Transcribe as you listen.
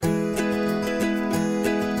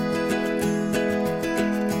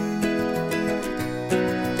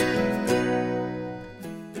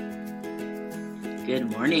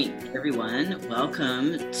everyone.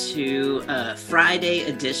 Welcome to a Friday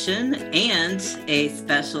edition and a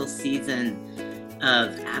special season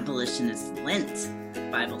of Abolitionist Lent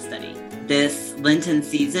Bible study. This Lenten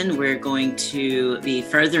season, we're going to be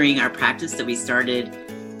furthering our practice that we started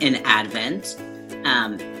in Advent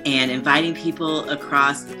and inviting people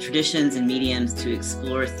across traditions and mediums to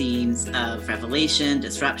explore themes of revelation,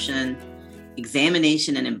 disruption,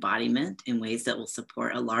 examination, and embodiment in ways that will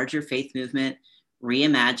support a larger faith movement,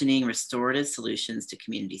 reimagining restorative solutions to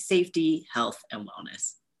community safety, health, and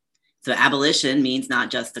wellness. So abolition means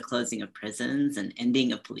not just the closing of prisons and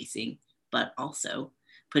ending of policing, but also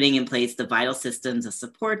putting in place the vital systems of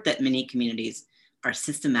support that many communities are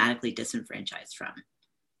systematically disenfranchised from.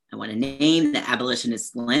 I want to name the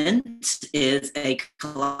Abolitionist Lent is a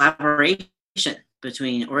collaboration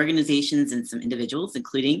between organizations and some individuals,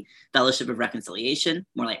 including Fellowship of Reconciliation,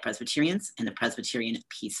 More Like Presbyterians, and the Presbyterian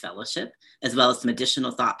Peace Fellowship, as well as some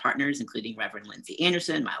additional thought partners, including Reverend Lindsay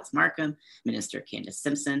Anderson, Miles Markham, Minister Candace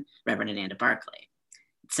Simpson, Reverend Ananda Barclay.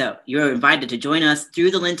 So you're invited to join us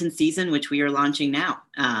through the Lenten season, which we are launching now,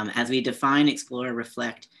 as we define, explore,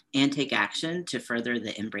 reflect, and take action to further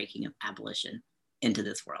the inbreaking of abolition into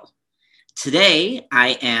this world. Today,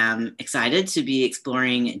 I am excited to be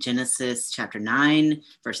exploring Genesis chapter 9,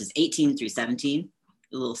 verses 18 through 17,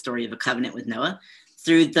 the little story of a covenant with Noah,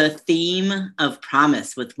 through the theme of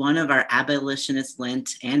promise with one of our Abolitionist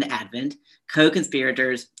Lent and Advent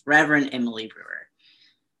co-conspirators, Reverend Emily Brewer.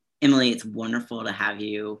 Emily, it's wonderful to have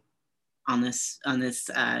you on this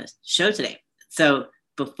show today. So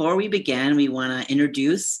before we begin, we want to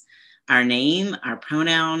introduce our name, our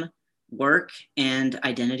pronoun, work, and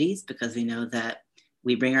identities, because we know that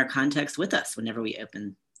we bring our context with us whenever we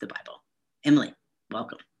open the Bible. Emily,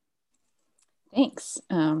 welcome. Thanks.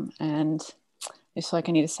 And I just feel like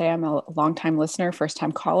I need to say I'm a longtime listener,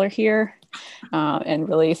 first-time caller here, and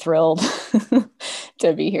really thrilled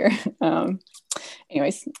to be here. My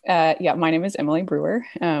name is Emily Brewer.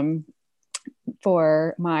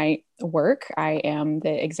 For my work, I am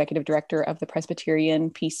the executive director of the Presbyterian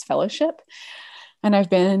Peace Fellowship, and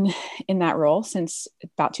I've been in that role since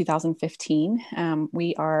about 2015.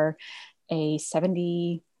 We are a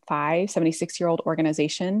 76-year-old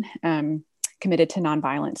organization committed to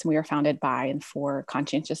nonviolence. And we were founded by and for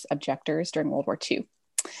conscientious objectors during World War II.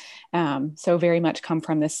 So very much come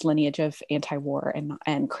from this lineage of anti-war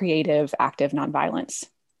and creative, active nonviolence.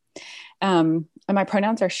 And my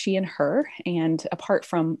pronouns are she and her. And apart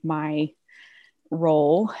from my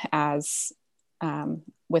role as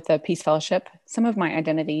with the Peace Fellowship, some of my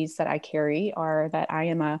identities that I carry are that I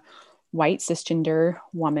am a white cisgender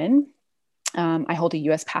woman. I hold a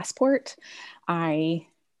U.S. passport. I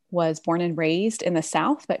was born and raised in the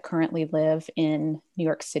South, but currently live in New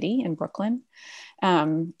York City in Brooklyn.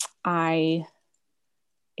 I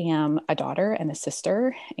am a daughter and a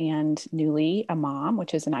sister and newly a mom,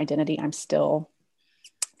 which is an identity I'm still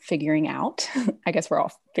figuring out. I guess we're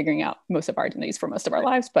all figuring out most of our identities for most of our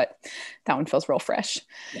lives, but that one feels real fresh.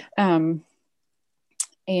 Yeah.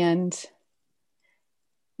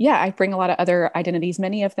 I bring a lot of other identities.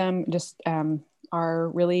 Many of them just are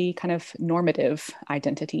really kind of normative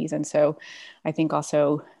identities. And so I think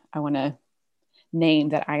also I want to name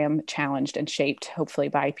that I am challenged and shaped, hopefully,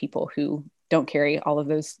 by people who don't carry all of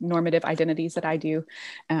those normative identities that I do.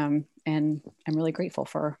 And I'm really grateful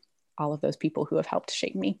for all of those people who have helped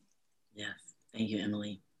shape me. Yes. Thank you,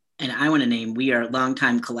 Emily. And I want to name, we are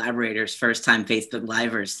longtime collaborators, first-time Facebook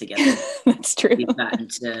Livers together. That's true. We've gotten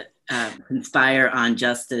to conspire on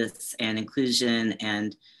justice and inclusion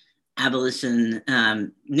and abolition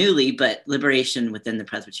newly, but liberation within the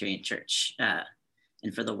Presbyterian Church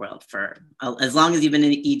and for the world for as long as you've been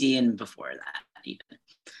in ED and before that even.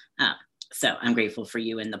 So I'm grateful for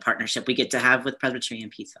you and the partnership we get to have with Presbyterian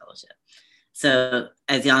Peace Fellowship. So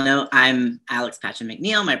as y'all know, I'm Alex Patchen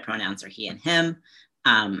McNeil. My pronouns are he and him.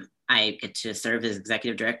 I get to serve as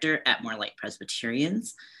executive director at More Like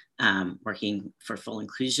Presbyterians, working for full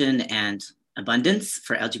inclusion and abundance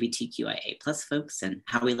for LGBTQIA+ folks and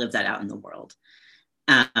how we live that out in the world.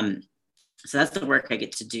 So that's the work I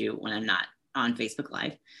get to do when I'm not on Facebook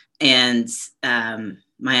Live. And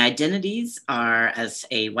my identities are as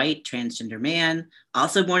a white transgender man,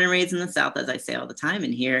 also born and raised in the South, as I say all the time.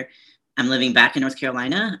 And here I'm living back in North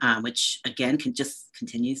Carolina, which again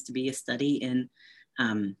continues to be a study in,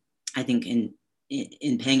 I think,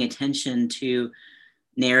 in paying attention to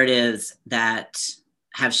narratives that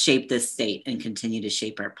have shaped this state and continue to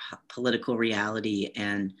shape our political reality.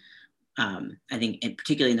 And I think,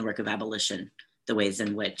 particularly in the work of abolition, the ways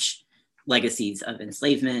in which legacies of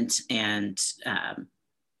enslavement and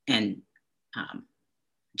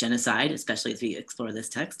genocide, especially as we explore this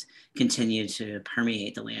text, continue to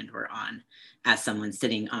permeate the land we're on, as someone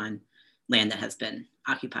sitting on land that has been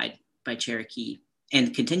occupied by Cherokee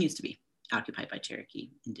and continues to be occupied by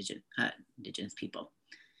Cherokee indigenous people.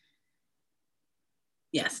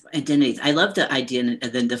 Yes, identities. I love the idea,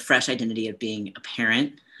 the fresh identity of being a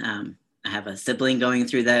parent. I have a sibling going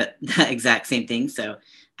through that exact same thing. So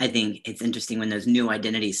I think it's interesting when those new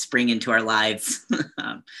identities spring into our lives.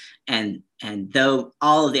 and though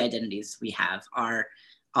all of the identities we have are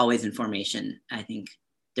always in formation, I think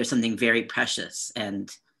there's something very precious and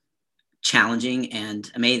challenging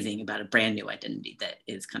and amazing about a brand new identity that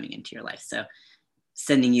is coming into your life. So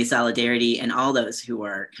sending you solidarity and all those who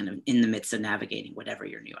are kind of in the midst of navigating whatever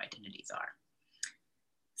your new identities are.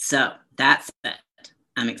 So that said,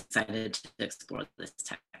 I'm excited to explore this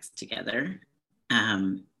text together.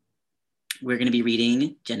 We're going to be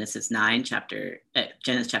reading Genesis chapter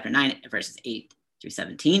 9, verses 8 through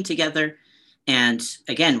 17 together. And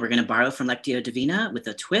again, we're going to borrow from Lectio Divina with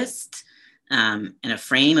a twist and a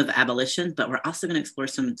frame of abolition, but we're also going to explore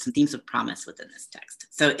some themes of promise within this text.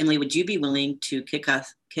 So Emily, would you be willing to kick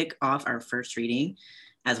off our first reading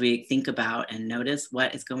as we think about and notice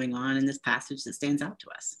what is going on in this passage that stands out to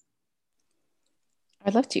us?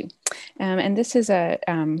 I'd love to. And this is a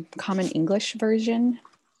Common English version.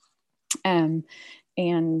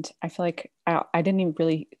 And I feel like I didn't even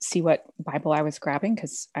really see what Bible I was grabbing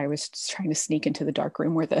because I was trying to sneak into the dark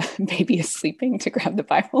room where the baby is sleeping to grab the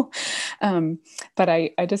Bible. But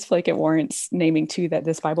I just feel like it warrants naming too that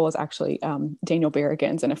this Bible is actually Daniel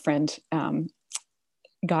Berrigan's, and a friend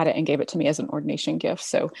got it and gave it to me as an ordination gift.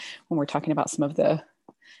 So when we're talking about some of the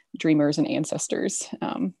dreamers and ancestors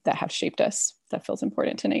that have shaped us, that feels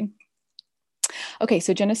important to name. Okay,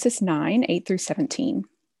 so Genesis 9, 8 through 17.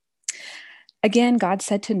 Again, God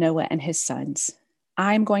said to Noah and his sons,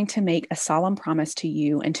 I am going to make a solemn promise to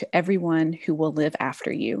you and to everyone who will live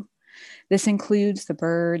after you. This includes the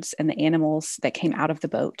birds and the animals that came out of the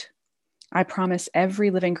boat. I promise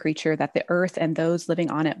every living creature that the earth and those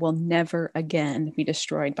living on it will never again be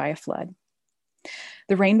destroyed by a flood.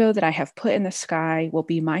 The rainbow that I have put in the sky will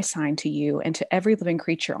be my sign to you and to every living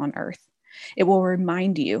creature on earth. It will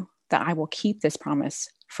remind you that I will keep this promise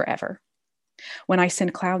forever. When I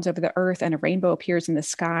send clouds over the earth and a rainbow appears in the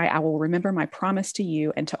sky, I will remember my promise to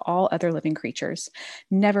you and to all other living creatures.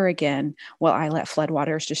 Never again will I let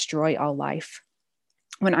floodwaters destroy all life.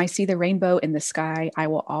 When I see the rainbow in the sky, I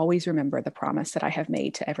will always remember the promise that I have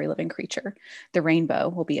made to every living creature. The rainbow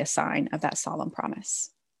will be a sign of that solemn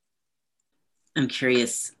promise. I'm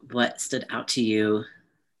curious what stood out to you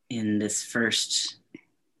in this first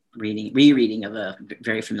rereading of a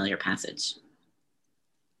very familiar passage.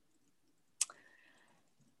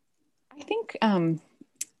 I think one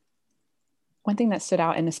thing that stood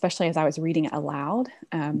out, and especially as I was reading it aloud,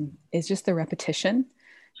 is just the repetition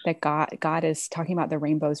that God is talking about the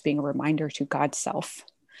rainbows being a reminder to God's self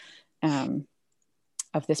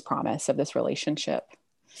of this promise, of this relationship.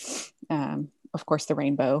 Of course, the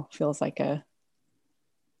rainbow feels like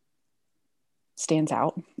stands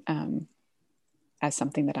out as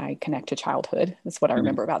something that I connect to childhood. That's what I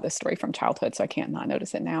remember about this story from childhood, so I can't not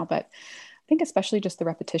notice it now. But I think especially just the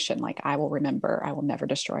repetition, like I will remember, I will never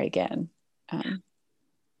destroy again.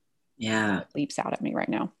 Yeah, leaps out at me right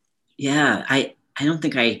now. Yeah, I don't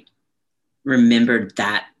think I remembered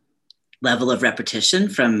that level of repetition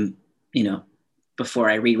from, before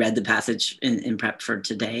I reread the passage in prep for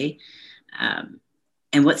today.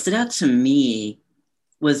 And what stood out to me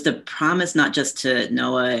was the promise not just to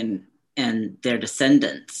Noah and their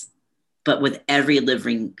descendants, but with every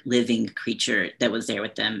living creature that was there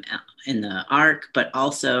with them in the ark, but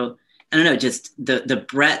also, I don't know, just the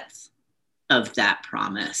breadth of that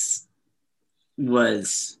promise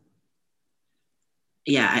was,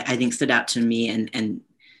 I think stood out to me, and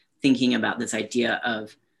thinking about this idea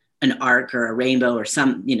of an arc or a rainbow or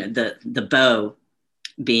some, the bow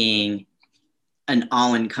being an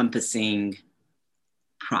all-encompassing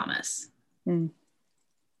promise.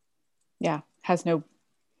 Yeah, has no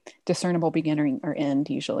discernible beginning or end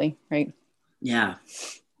usually, right? Yeah.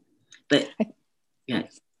 But yeah.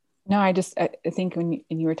 No, I think when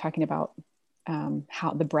you were talking about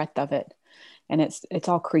how the breadth of it, and it's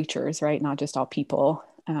all creatures, right? Not just all people.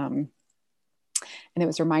 And it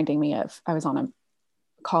was reminding me of, I was on a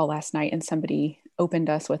call last night and somebody opened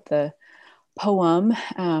us with the poem.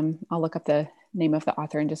 I'll look up the name of the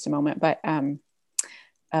author in just a moment, but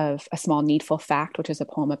of A Small Needful Fact, which is a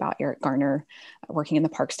poem about Eric Garner working in the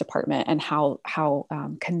Parks Department, and how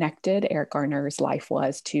connected Eric Garner's life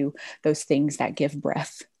was to those things that give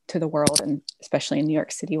breath to the world, and especially in New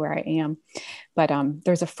York City where I am. But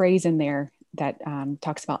there's a phrase in there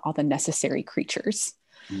talks about all the necessary creatures.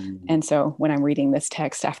 Mm. And so when I'm reading this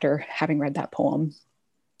text after having read that poem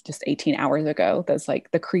just 18 hours ago, there's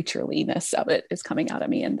like the creatureliness of it is coming out of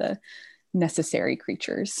me, and the necessary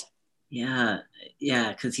creatures. Yeah,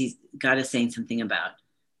 because God is saying something about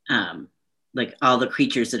like all the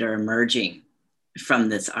creatures that are emerging from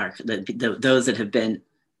this ark, those that have been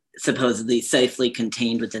supposedly safely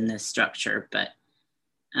contained within this structure, but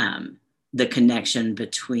the connection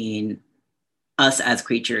between us as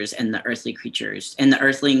creatures and the earthly creatures and the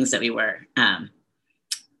earthlings that we were.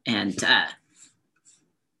 And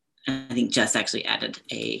I think Jess actually added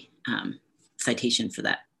a citation for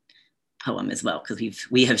that poem as well, because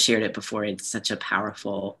we have shared it before. It's such a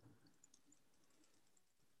powerful,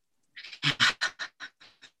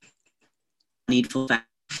 needful fact,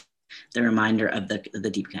 the reminder of the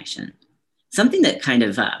deep connection. Something that kind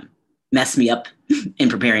of messed me up in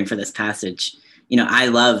preparing for this passage. I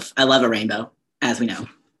love a rainbow, as we know.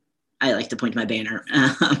 I like to point to my banner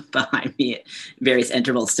behind me at various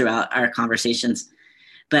intervals throughout our conversations.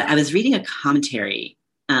 But I was reading a commentary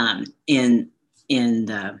in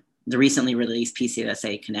the recently released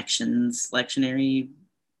PCUSA Connections lectionary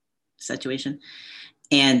situation.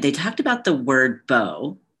 And they talked about the word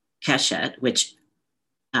bow, keshet, which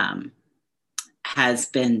has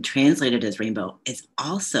been translated as rainbow, is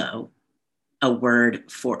also a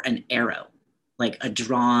word for an arrow, like a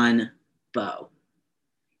drawn bow.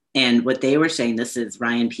 And what they were saying, this is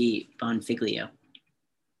Ryan P. Bonfiglio,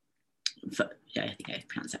 yeah, I think I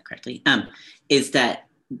pronounced that correctly, is that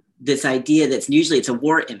this idea that's usually it's a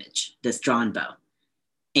war image, this drawn bow.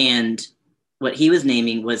 And what he was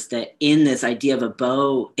naming was that in this idea of a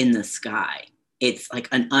bow in the sky, it's like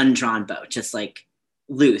an undrawn bow, just like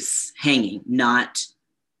loose, hanging, not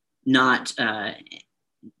for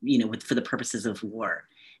the purposes of war.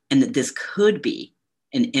 And that this could be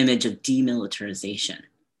an image of demilitarization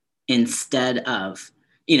instead of,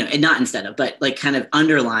 and not instead of, but like kind of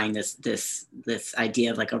underlying this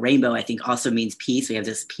idea of like a rainbow, I think also means peace. We have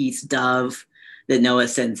this peace dove that Noah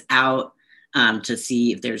sends out to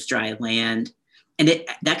see if there's dry land. And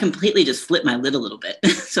that completely just flipped my lid a little bit.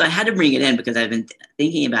 So I had to bring it in because I've been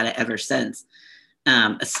thinking about it ever since,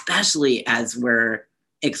 especially as we're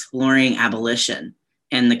exploring abolition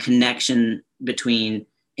and the connection between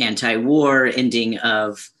anti-war, ending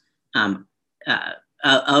of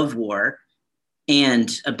war,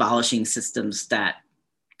 and abolishing systems that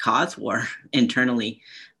cause war internally,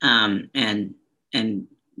 and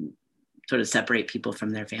sort of separate people from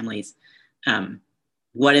their families.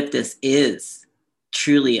 What if this is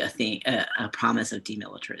truly a promise of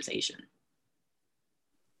demilitarization?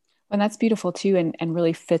 And that's beautiful too, and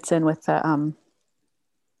really fits in with the.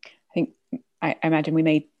 I imagine we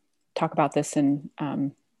may talk about this in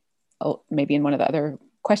maybe in one of the other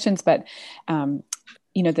questions, but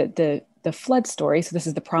the flood story. So this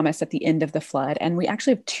is the promise at the end of the flood, and we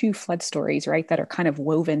actually have two flood stories, right, that are kind of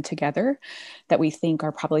woven together, that we think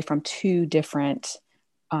are probably from two different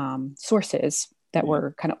sources that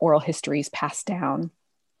were kind of oral histories passed down.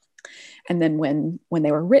 And then when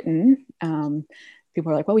they were written, people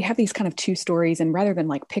were like, well, we have these kind of two stories, and rather than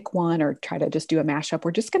like pick one or try to just do a mashup,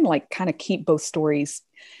 we're just going to like kind of keep both stories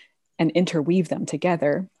and interweave them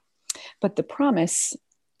together. But the promise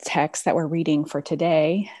text that we're reading for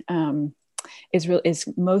today is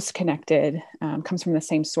most connected, comes from the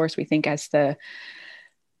same source, we think, as the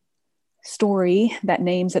story that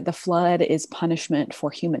names that the flood is punishment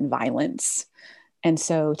for human violence. And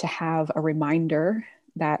so to have a reminder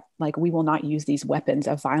that like we will not use these weapons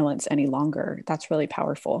of violence any longer, that's really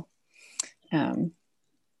powerful. I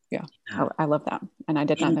love that. And I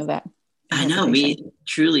did not know that. I know, me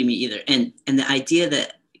either. And the idea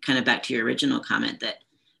that, kind of back to your original comment, that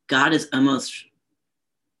God is almost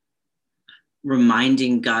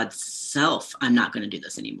reminding God's self, I'm not going to do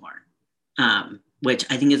this anymore, which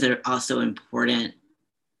I think is also important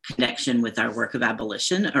connection with our work of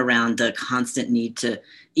abolition around the constant need to,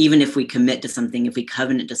 even if we commit to something, if we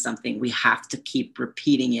covenant to something, we have to keep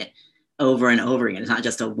repeating it over and over again. It's not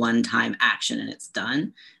just a one-time action and it's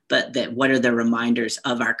done, but that what are the reminders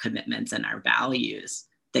of our commitments and our values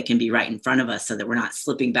that can be right in front of us so that we're not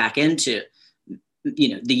slipping back into,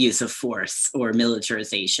 the use of force or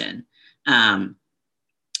militarization. Josh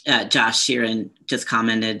Sheeran just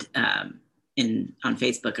commented on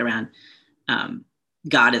Facebook around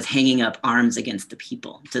God is hanging up arms against the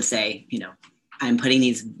people to say, I'm putting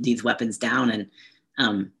these weapons down.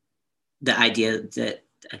 And the idea that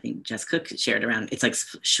I think Jess Cook shared around, it's like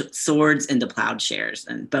swords into plowshares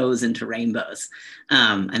and bows into rainbows.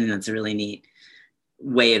 I think that's a really neat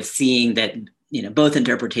way of seeing that, both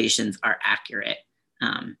interpretations are accurate.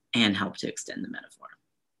 and help to extend the metaphor.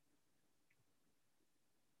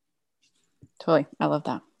 Totally. I love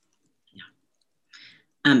that.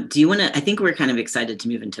 Do you want to, I think we're kind of excited to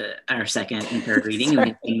move into our second and third reading. We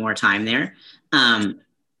can spend more time there.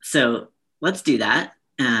 So let's do that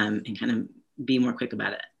and kind of be more quick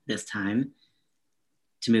about it this time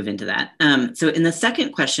to move into that. So in the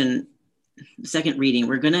second reading,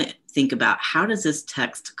 we're going to think about how does this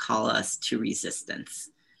text call us to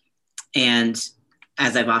resistance? And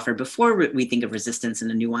as I've offered before, we think of resistance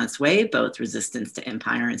in a nuanced way, both resistance to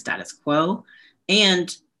empire and status quo,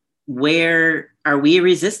 and where are we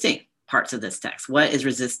resisting parts of this text? What is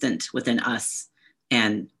resistant within us?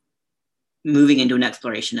 And moving into an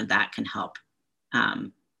exploration of that can help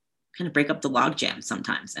kind of break up the logjam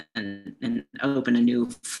sometimes and open a new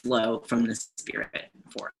flow from the Spirit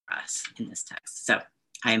for us in this text. So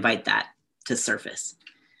I invite that to surface.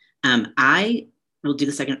 I will do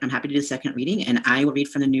I'm happy to do the second reading, and I will read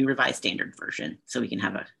from the New Revised Standard Version so we can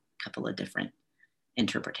have a couple of different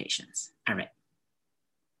interpretations. All right.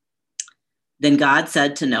 Then God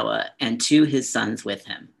said to Noah and to his sons with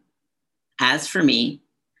him, "As for me,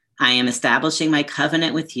 I am establishing my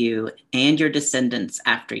covenant with you and your descendants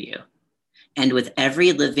after you, and with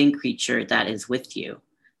every living creature that is with you,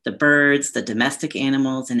 the birds, the domestic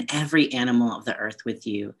animals, and every animal of the earth with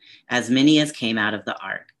you, as many as came out of the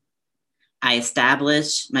ark. I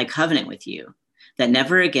establish my covenant with you, that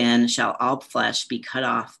never again shall all flesh be cut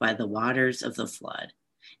off by the waters of the flood,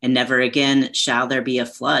 and never again shall there be a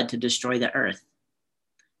flood to destroy the earth.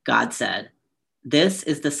 God said, 'This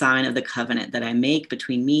is the sign of the covenant that I make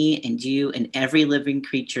between me and you and every living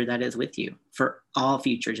creature that is with you for all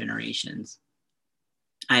future generations.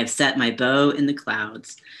 I have set my bow in the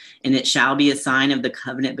clouds, and it shall be a sign of the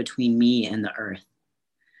covenant between me and the earth.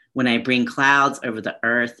 When I bring clouds over the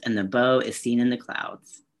earth and the bow is seen in the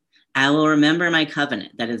clouds, I will remember my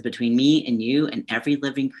covenant that is between me and you and every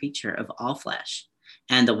living creature of all flesh,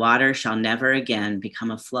 and the water shall never again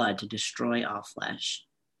become a flood to destroy all flesh.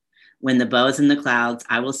 When the bow is in the clouds,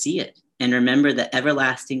 I will see it and remember the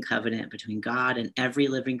everlasting covenant between God and every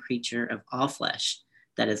living creature of all flesh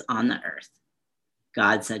that is on the earth.'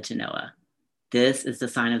 God said to Noah, 'This is the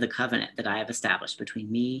sign of the covenant that I have established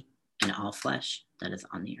between me and all flesh that is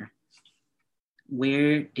on the earth.'"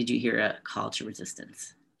 Where did you hear a call to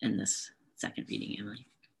resistance in this second reading, Emily?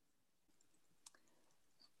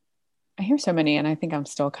 I hear so many, and I think I'm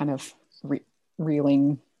still kind of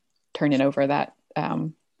reeling, turning over that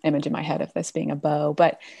image in my head of this being a bow.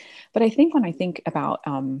 But I think when I think about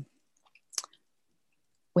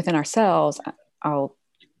within ourselves, I'll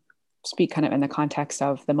speak kind of in the context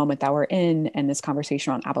of the moment that we're in and this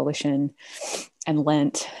conversation on abolition and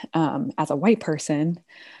Lent. As a white person,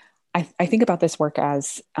 I think about this work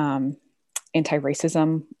as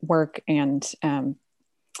anti-racism work and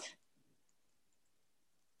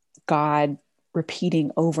God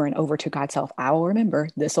repeating over and over to God's self, "I will remember,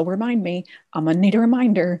 this will remind me, I'm going to need a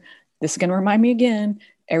reminder. This is going to remind me again.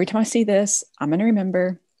 Every time I see this, I'm going to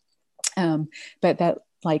remember." But that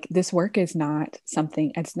like this work is not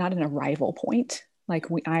something, it's not an arrival point. Like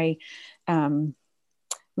we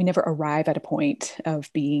never arrive at a point of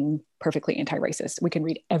being perfectly anti-racist. We can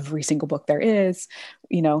read every single book there is,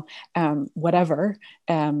 whatever.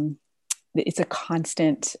 It's a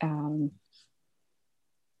constant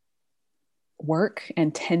work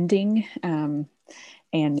and tending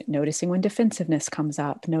and noticing when defensiveness comes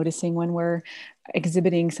up, noticing when we're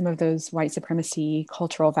exhibiting some of those white supremacy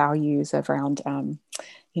cultural values around,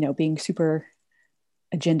 being super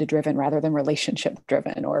agenda driven rather than relationship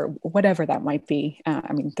driven or whatever that might be.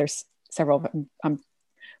 There's several, I'm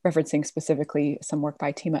referencing specifically some work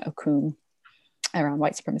by Tima Okun around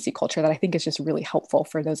white supremacy culture that I think is just really helpful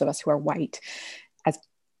for those of us who are white as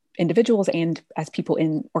individuals and as people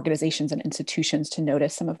in organizations and institutions to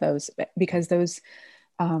notice some of those, because those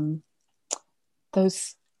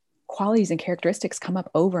qualities and characteristics come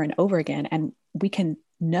up over and over again, and we can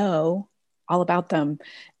know all about them,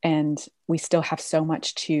 and we still have so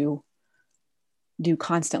much to do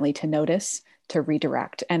constantly to notice, to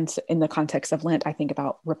redirect. And in the context of Lent, I think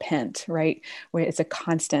about repent, right? Where it's a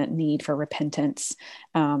constant need for repentance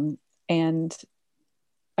and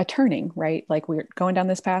a turning, right? Like we're going down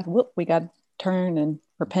this path, we got to turn and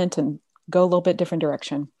repent and go a little bit different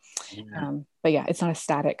direction. Yeah. But yeah, it's not a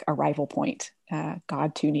static arrival point.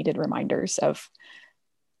 God too needed reminders of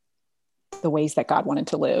the ways that God wanted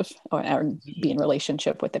to live or be in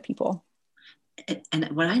relationship with the people. And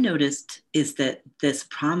what I noticed is that this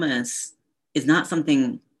promise is not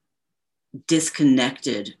something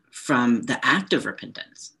disconnected from the act of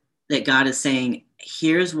repentance, that God is saying,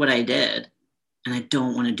 here's what I did. and I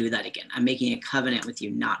don't want to do that again. I'm making a covenant with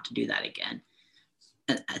you not to do that again.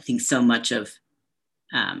 And I think so much of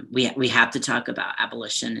we have to talk about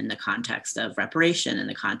abolition in the context of reparation, in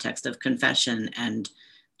the context of confession, and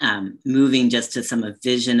moving just to some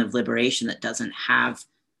vision of liberation that doesn't have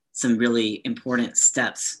some really important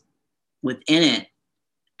steps within it.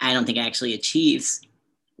 I don't think actually achieves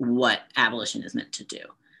what abolition is meant to do.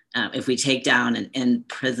 If we take down and end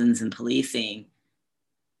prisons and policing,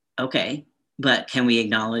 okay, but can we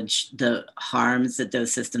acknowledge the harms that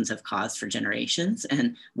those systems have caused for generations?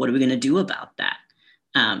 And what are we going to do about that?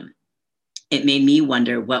 It made me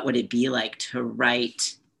wonder, what would it be like to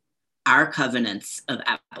write our covenants of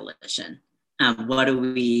abolition? What are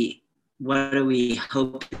we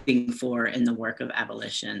hoping for in the work of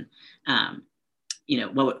abolition?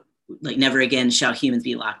 Like never again shall humans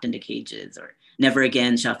be locked into cages, or never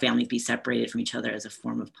again shall families be separated from each other as a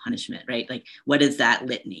form of punishment, right? Like, what is that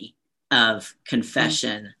litany of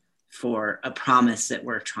confession for a promise that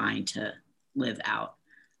we're trying to live out?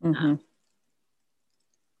 Mm-hmm.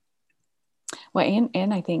 Well,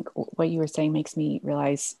 and I think what you were saying makes me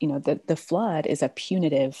realize, that the flood is a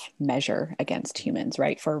punitive measure against humans,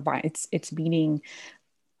 right? It's meeting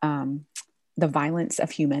the violence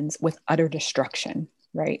of humans with utter destruction,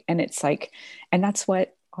 right? And it's like, and that's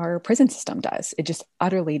what our prison system does. It just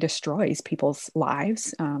utterly destroys people's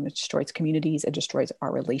lives. It destroys communities. It destroys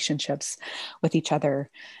our relationships with each other.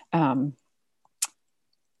 Prison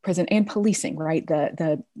and policing, right?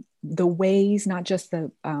 The ways, not just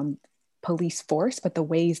the police force, but the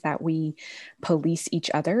ways that we police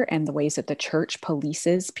each other and the ways that the church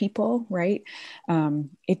polices people, right?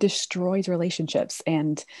 It destroys relationships,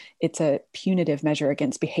 and it's a punitive measure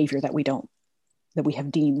against behavior that we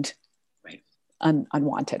have deemed right.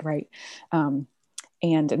 Unwanted, right? And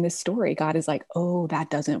in this story, God is like, oh,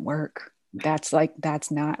 that doesn't work. Right.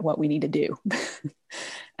 That's not what we need to do.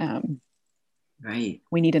 Right.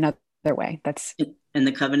 We need another way. That's and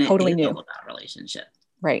the covenant totally is new. all about relationship.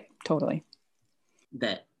 Right. Totally.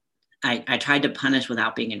 That I tried to punish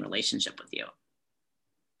without being in relationship with you.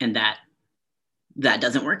 And that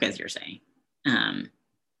doesn't work, as you're saying. I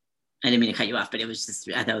didn't mean to cut you off, but I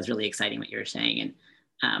thought it was really exciting what you were saying.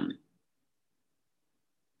 And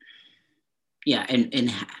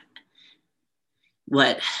and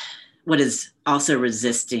what is also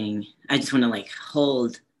resisting, I just want to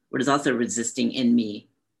hold what is also resisting in me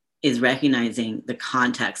is recognizing the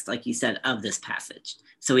context, like you said, of this passage.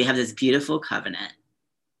 So we have this beautiful covenant,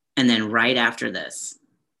 and then right after this,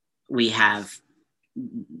 we have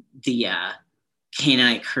the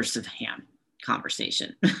Canaanite curse of Ham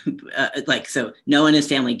conversation. So Noah and his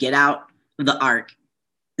family get out of the ark,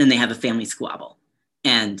 then they have a family squabble.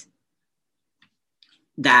 And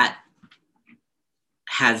that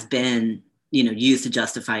has been, used to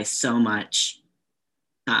justify so much,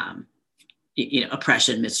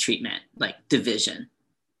 oppression, mistreatment, like division.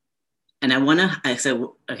 And I'm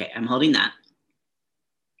holding that.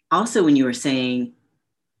 Also, when you were saying,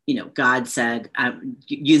 God said,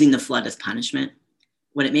 using the flood as punishment,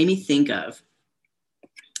 what it made me think of,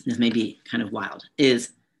 this may be kind of wild,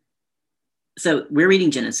 is, so we're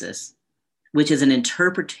reading Genesis, which is an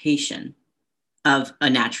interpretation of a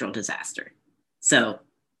natural disaster. So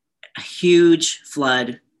a huge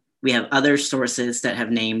flood. We have other sources that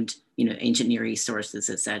have named, ancient Near East sources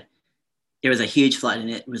that said there was a huge flood and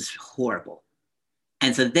it was horrible.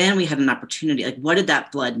 And so then we had an opportunity, like, what did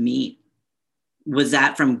that flood mean? Was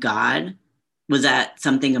that from God? Was that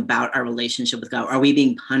something about our relationship with God? Are we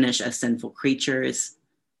being punished as sinful creatures?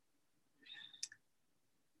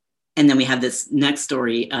 And then we have this next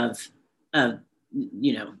story of the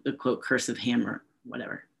quote, curse of Ham or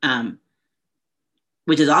whatever,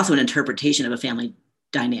 which is also an interpretation of a family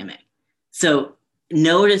dynamic. So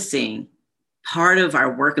noticing part of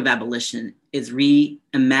our work of abolition is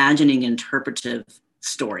reimagining interpretive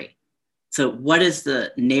story. So what is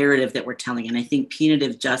the narrative that we're telling? And I think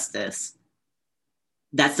punitive justice,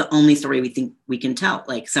 that's the only story we think we can tell.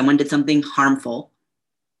 Like, someone did something harmful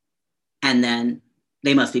and then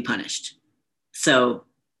they must be punished. So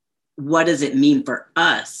what does it mean for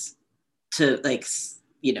us to,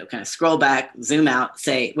 kind of scroll back, zoom out,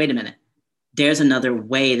 say, wait a minute, there's another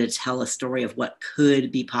way to tell a story of what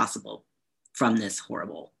could be possible from this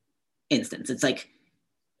horrible instance. It's like,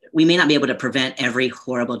 we may not be able to prevent every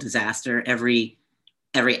horrible disaster, every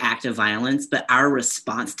act of violence, but our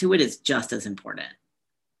response to it is just as important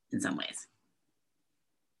in some ways.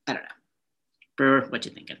 I don't know. Brewer, what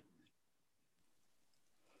you thinking?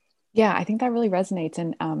 Yeah, I think that really resonates.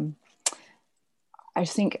 And I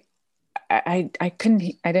just think I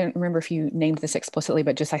didn't remember if you named this explicitly,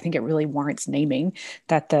 but just, I think it really warrants naming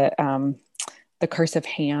that the curse of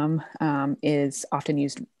Ham is often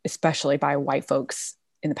used, especially by white folks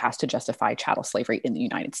in the past, to justify chattel slavery in the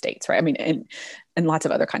United States, right? I mean, and lots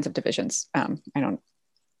of other kinds of divisions.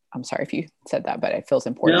 I'm sorry if you said that, but it feels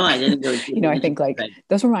important. No, I didn't go to I think like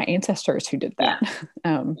those were my ancestors who did that.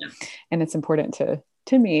 Yeah. And it's important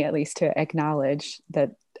to me, at least, to acknowledge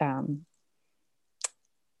that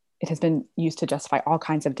it has been used to justify all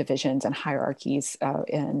kinds of divisions and hierarchies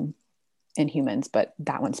in humans, but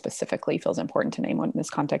that one specifically feels important to name in this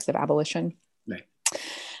context of abolition. Right.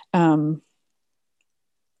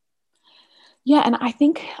 Yeah, and I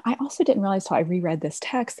think I also didn't realize till I reread this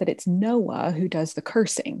text that it's Noah who does the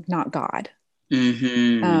cursing, not God.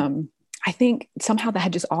 Mm-hmm. I think somehow that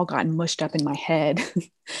had just all gotten mushed up in my head,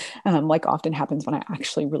 like often happens when I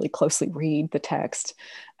actually really closely read the text.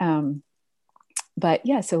 But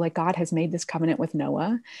yeah, so like God has made this covenant with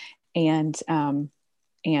Noah, and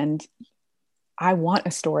I want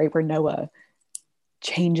a story where Noah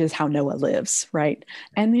changes how Noah lives, right?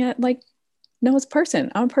 And yet, like, Noah's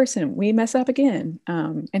person, I'm a person, we mess up again.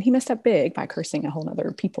 And he messed up big by cursing a whole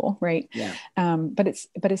nother people, right? Yeah. But it's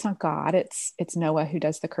not God, it's Noah who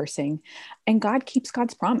does the cursing. And God keeps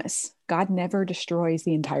God's promise. God never destroys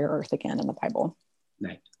the entire earth again in the Bible.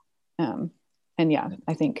 Right. And yeah,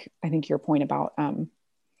 I think your point about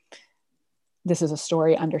this is a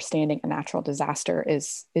story understanding a natural disaster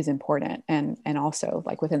is important, and also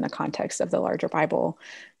like within the context of the larger Bible,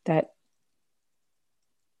 that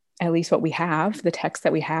at least what we have, the texts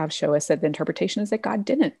that we have show us that the interpretation is that God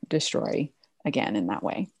didn't destroy again in that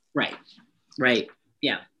way. Right.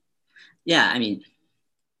 Yeah. I mean,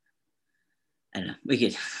 I don't know, we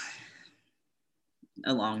could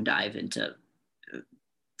a long dive into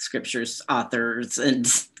scriptures, authors, and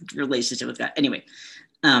relationship with God. Anyway,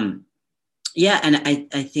 yeah, and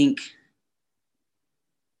I think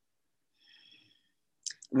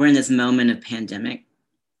we're in this moment of pandemic,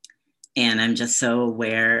 and I'm just so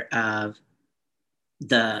aware of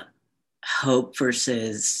the hope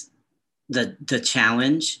versus the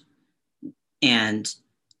challenge. And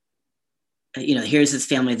here's this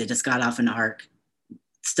family that just got off an ark,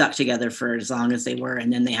 stuck together for as long as they were,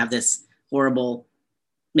 and then they have this horrible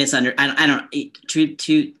truth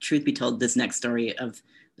be told, this next story of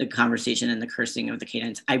the conversation and the cursing of the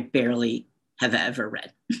Canaanites, I barely have ever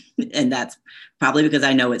read. And that's probably because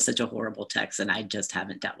I know it's such a horrible text and I just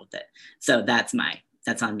haven't dealt with it. So that's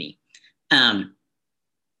on me.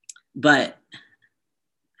 But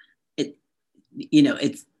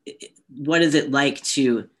what is it like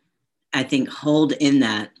to, I think, hold in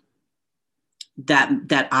that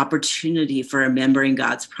opportunity for remembering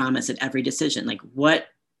God's promise at every decision? Like, what,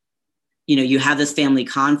 you have this family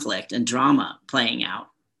conflict and drama playing out.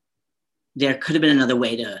 There could have been another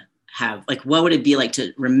way to have, like, what would it be like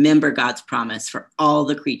to remember God's promise for all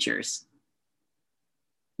the creatures?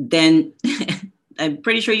 Then I'm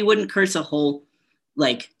pretty sure you wouldn't curse a whole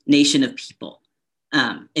nation of people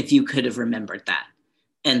if you could have remembered that.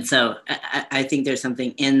 And so I think there's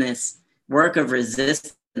something in this work of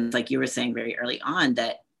resistance, like you were saying very early on,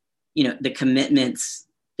 that, the commitments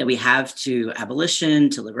that we have to abolition,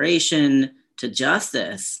 to liberation, to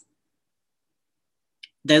justice,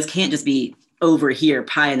 those can't just be over here,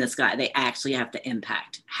 pie in the sky. They actually have to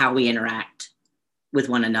impact how we interact with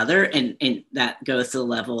one another. And that goes to the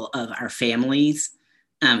level of our families.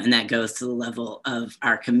 And that goes to the level of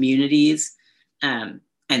our communities. And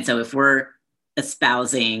so if we're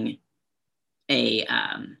espousing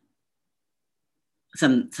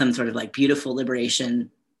some sort of beautiful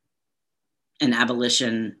liberation and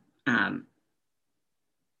abolition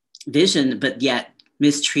vision, but yet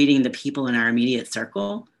mistreating the people in our immediate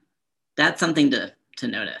circle, that's something to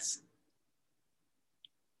notice.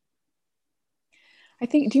 I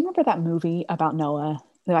think, do you remember that movie about Noah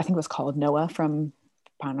that I think was called Noah from,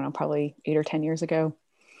 I don't know, probably 8 or 10 years ago?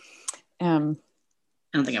 I don't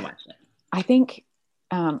think I watched it. I think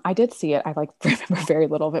I did see it. I remember very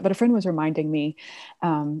little of it, but a friend was reminding me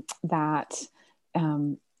that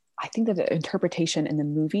I think that the interpretation in the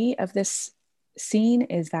movie of this scene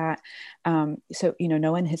is that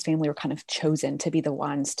Noah and his family were kind of chosen to be the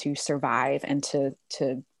ones to survive and to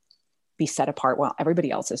be set apart while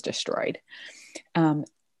everybody else is destroyed. And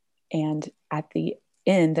at the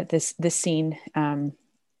end, that this scene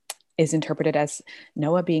is interpreted as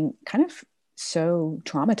Noah being kind of so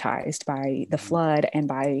traumatized by the flood and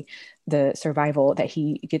by the survival that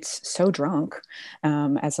he gets so drunk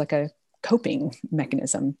as a coping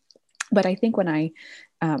mechanism. But I think when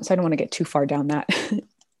so I don't want to get too far down that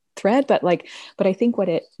thread, but I think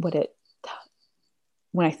when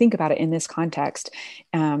I think about it in this context,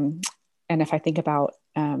 and if I think about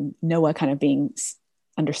Noah kind of being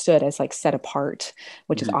understood as like set apart,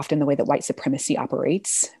 which is often the way that white supremacy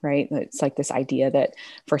operates, right? It's like this idea that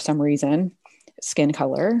for some reason, skin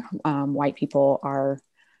color, white people are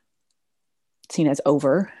seen as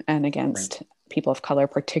over and against people of color,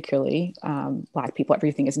 particularly Black people.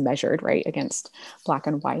 Everything is measured, right, against Black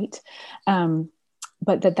and white.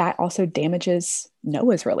 But that also damages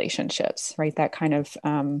Noah's relationships, right? That kind of,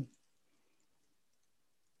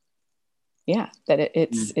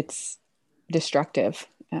 it's destructive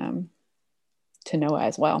to Noah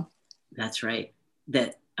as well. That's right.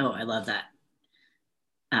 I love that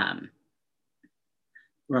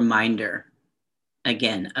reminder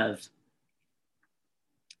again of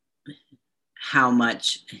how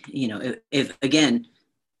much, if again,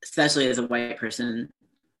 especially as a white person,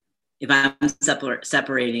 if I'm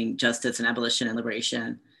separating justice and abolition and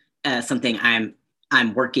liberation as something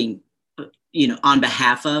I'm working, on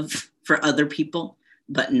behalf of for other people,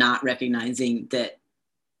 but not recognizing that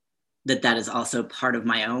is also part of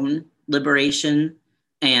my own liberation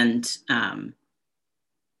and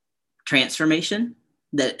transformation,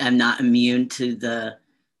 that I'm not immune to the,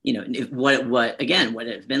 what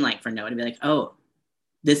it's been like for Noah to be like, oh,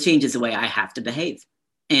 this changes the way I have to behave.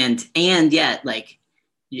 And yet, like,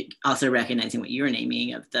 also recognizing what you were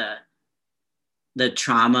naming of the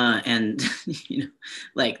trauma and,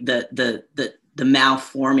 like the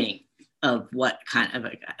malforming of what kind of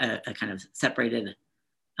a kind of separated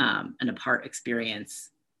and apart experience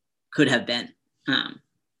could have been.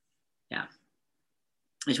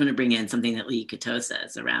 I just want to bring in something that Lee Cateau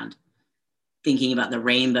says around thinking about the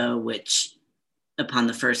rainbow, which upon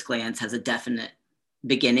the first glance has a definite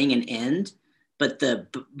beginning and end, but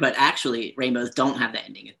actually rainbows don't have that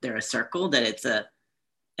ending. They're a circle, that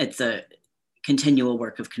it's a continual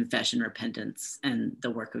work of confession, repentance, and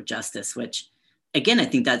the work of justice, which again, I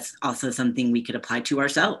think that's also something we could apply to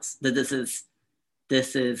ourselves, that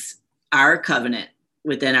this is our covenant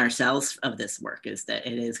within ourselves of this work, is that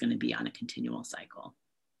it is going to be on a continual cycle.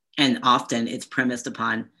 And often it's premised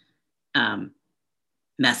upon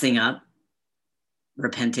messing up,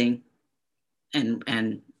 repenting,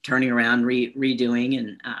 and turning around, redoing,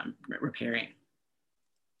 and repairing.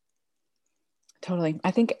 Totally.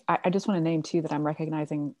 I think I just want to name too that I'm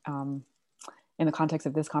recognizing in the context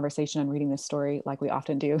of this conversation and reading this story, like we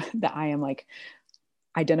often do, that I am like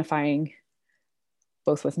identifying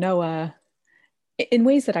both with Noah in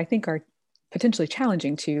ways that I think are potentially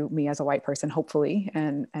challenging to me as a white person, hopefully,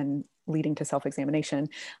 and leading to self-examination.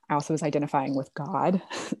 I also was identifying with God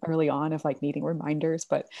early on, of like needing reminders,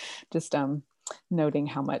 but just noting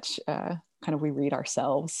how much kind of we read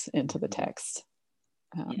ourselves into the text.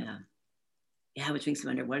 Which makes me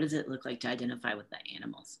wonder, what does it look like to identify with the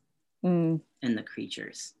animals and the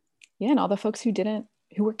creatures? Yeah, and all the folks who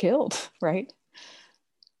were killed, right?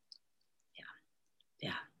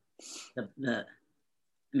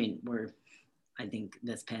 I think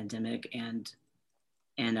this pandemic and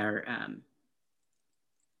our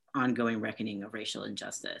ongoing reckoning of racial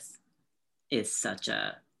injustice is such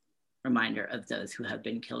a reminder of those who have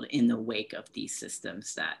been killed in the wake of these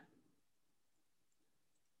systems that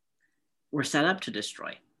were set up to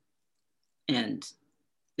destroy, and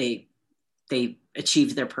they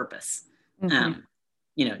achieved their purpose. No,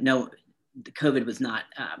 the COVID was not.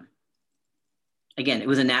 Again, it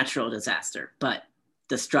was a natural disaster, but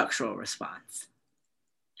the structural response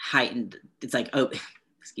heightened. It's like,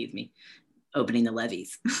 opening the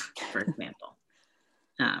levees, for example,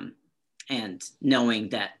 and knowing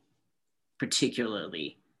that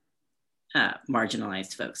particularly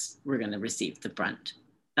marginalized folks were going to receive the brunt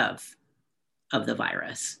of the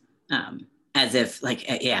virus, as if, like,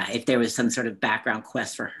 if there was some sort of background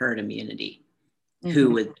quest for herd immunity,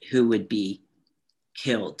 who would be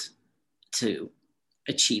killed to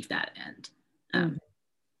achieve that end.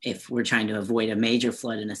 If we're trying to avoid a major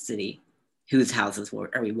flood in a city, whose houses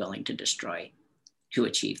are we willing to destroy to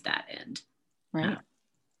achieve that end? Right.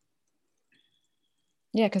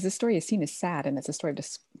 Yeah, because the story is seen as sad, and it's a story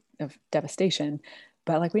of devastation,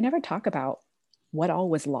 but like we never talk about what all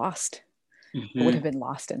was lost, or would have been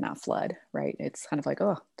lost in that flood, right? It's kind of like,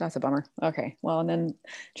 oh, that's a bummer. Okay, well, and then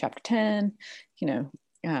chapter 10,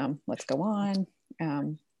 let's go on.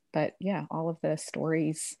 But yeah, all of the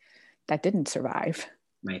stories that didn't survive.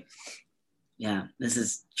 Right. Yeah, this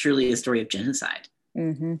is truly a story of genocide.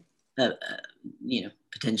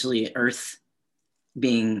 Potentially Earth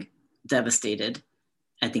being devastated.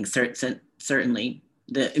 I think certainly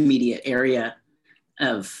the immediate area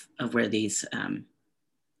of where these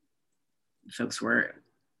folks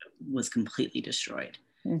was completely destroyed,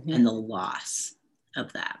 and the loss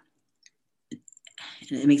of that.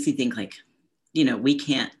 And it makes me think, like, we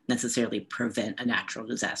can't necessarily prevent a natural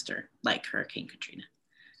disaster like Hurricane Katrina,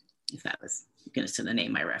 if that was going to the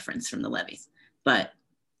name I referenced from the levees. But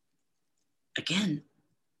again,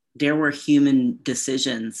 there were human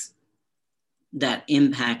decisions that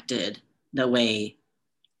impacted the way,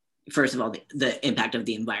 first of all, the impact of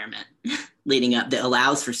the environment leading up, that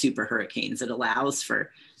allows for super hurricanes. It allows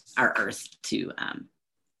for our Earth to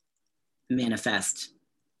manifest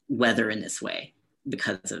weather in this way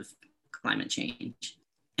because of climate change.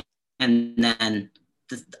 And then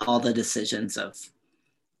all the decisions of,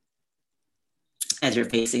 as you're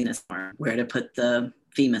facing this storm, where to put the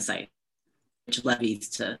FEMA site, which levees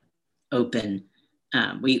to open.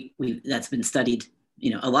 We that's been studied,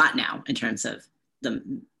 a lot now in terms of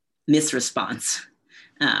the misresponse,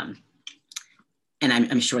 and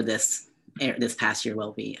I'm sure this past year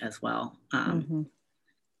will be as well. And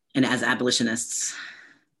as abolitionists,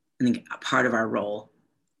 I think a part of our role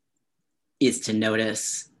is to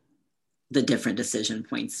notice the different decision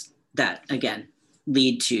points that, again,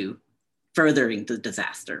 lead to furthering the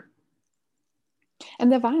disaster.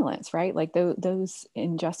 And the violence, right? Like those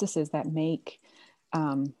injustices that make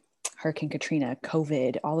Hurricane Katrina,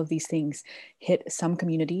 COVID, all of these things hit some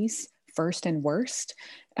communities first and worst.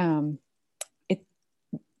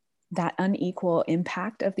 That unequal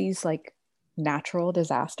impact of these like natural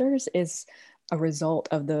disasters is a result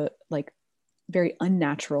of the like very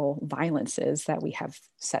unnatural violences that we have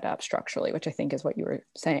set up structurally, which I think is what you were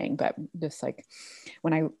saying. But just like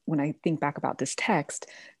when I think back about this text,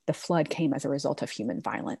 the flood came as a result of human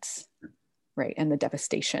violence, right? And the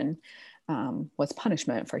devastation was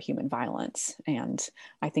punishment for human violence. And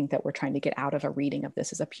I think that we're trying to get out of a reading of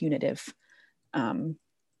this as a punitive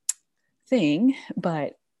thing,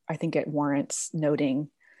 but I think it warrants noting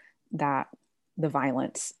that the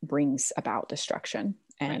violence brings about destruction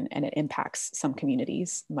and it impacts some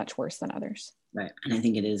communities much worse than others. Right. And I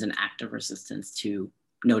think it is an act of resistance to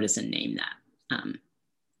notice and name that.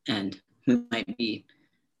 And we might be,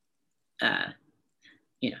 I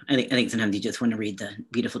think sometimes you just want to read the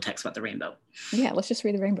beautiful text about the rainbow. Yeah, let's just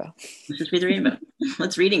read the rainbow. Let's just read the rainbow.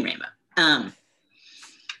 Let's reading rainbow.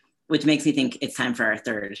 Which makes me think it's time for our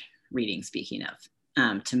third reading, speaking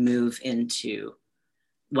of, to move into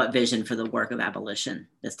what vision for the work of abolition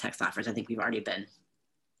this text offers. I think we've already been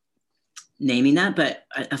naming that, but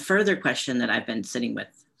a further question that I've been sitting with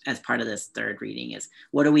as part of this third reading is,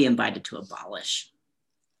 what are we invited to abolish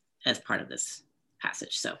as part of this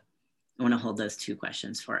passage? So I want to hold those two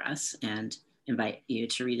questions for us and invite you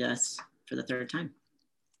to read us for the third time.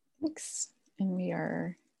 Thanks. And we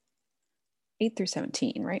are 8 through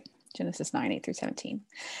 17, right? Genesis 9, 8 through 17.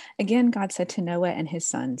 Again, God said to Noah and his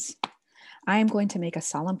sons, I am going to make a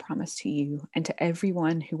solemn promise to you and to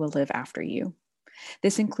everyone who will live after you.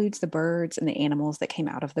 This includes the birds and the animals that came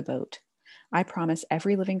out of the boat. I promise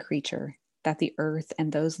every living creature that the earth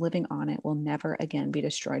and those living on it will never again be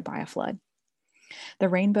destroyed by a flood. The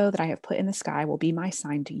rainbow that I have put in the sky will be my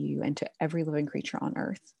sign to you and to every living creature on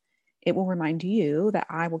earth. It will remind you that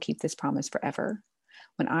I will keep this promise forever.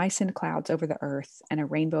 When I send clouds over the earth and a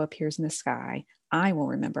rainbow appears in the sky, I will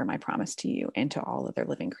remember my promise to you and to all other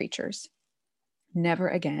living creatures. Never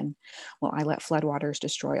again will I let floodwaters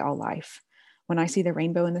destroy all life. When I see the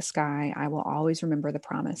rainbow in the sky, I will always remember the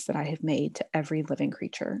promise that I have made to every living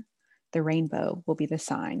creature. The rainbow will be the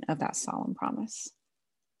sign of that solemn promise.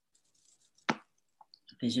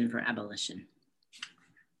 Vision for abolition.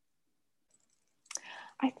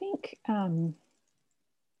 I think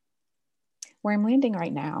where I'm landing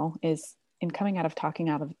right now is in coming out of talking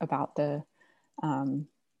about the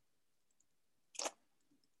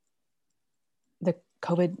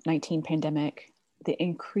COVID-19 pandemic, the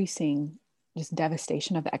increasing just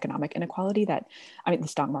devastation of the economic inequality that, the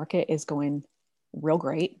stock market is going real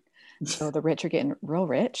great. So the rich are getting real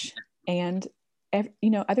rich, and,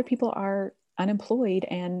 other people are unemployed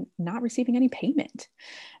and not receiving any payment.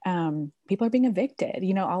 People are being evicted,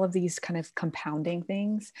 all of these kind of compounding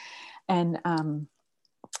things. And on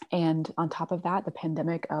top of that, the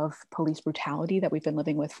pandemic of police brutality that we've been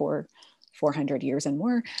living with for 400 years and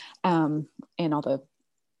more, and all the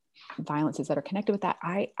violences that are connected with that,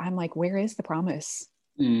 I'm like, where is the promise?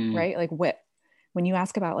 Right? Like, when you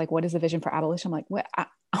ask about like, what is the vision for abolition? I'm like, what? I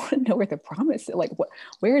want to know where the promise is. Like,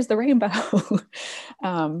 where is the rainbow?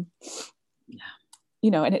 And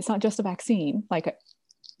it's not just a vaccine. Like,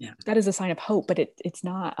 that is a sign of hope, but it's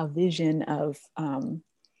not a vision of,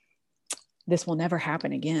 this will never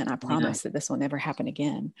happen again. I promise that this will never happen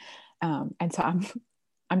again. And so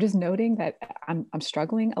I'm just noting that I'm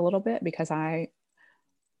struggling a little bit because I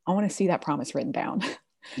want to see that promise written down.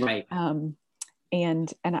 Right.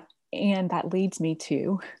 And that leads me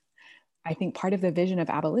to I think part of the vision of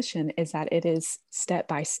abolition is that it is step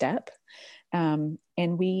by step. And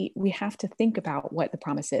we have to think about what the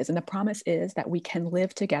promise is. And the promise is that we can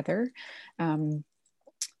live together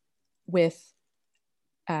with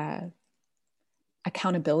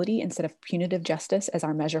accountability instead of punitive justice as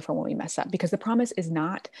our measure for when we mess up. Because the promise is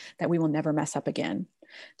not that we will never mess up again.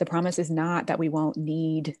 The promise is not that we won't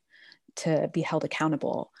need to be held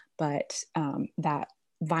accountable, but that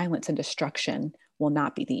violence and destruction will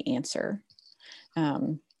not be the answer.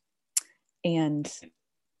 And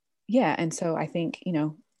yeah, and so I think,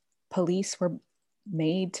 police were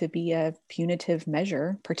made to be a punitive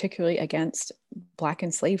measure, particularly against Black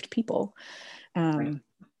enslaved people. Right.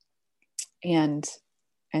 And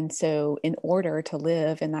so in order to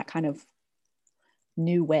live in that kind of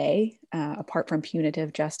new way, apart from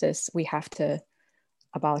punitive justice, we have to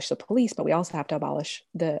abolish the police, but we also have to abolish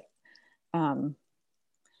the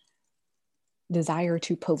desire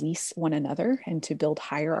to police one another and to build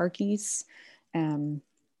hierarchies. And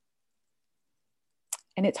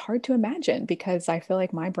it's hard to imagine because I feel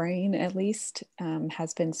like my brain, at least,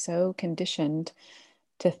 has been so conditioned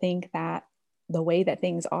to think that the way that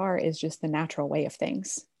things are is just the natural way of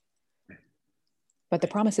things. But the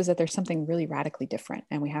promise is that there's something really radically different,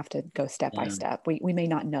 and we have to go step by step. We may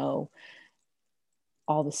not know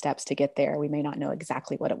all the steps to get there. We may not know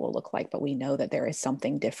exactly what it will look like, but we know that there is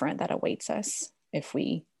something different that awaits us and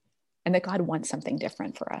that God wants something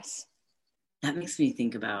different for us. That makes me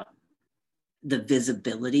think about the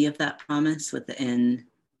visibility of that promise within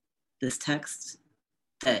this text,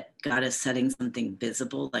 that God is setting something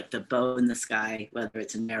visible, like the bow in the sky, whether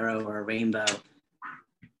it's an arrow or a rainbow.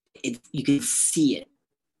 You can see it.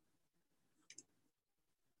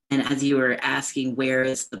 And as you were asking, where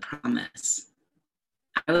is the promise?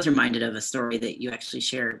 I was reminded of a story that you actually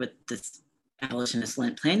shared with this abolitionist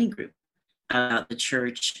Lent planning group about the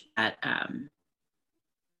church that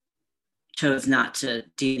chose not to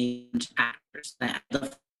do any actors. I'd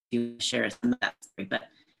love to share some of that story, but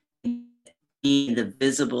being the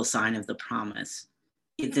visible sign of the promise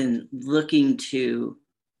is in looking to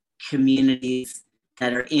communities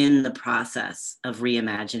that are in the process of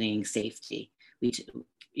reimagining safety. I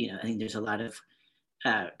think there's a lot of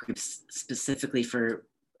groups specifically for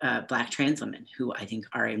Black trans women who I think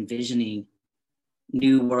are envisioning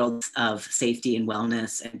new worlds of safety and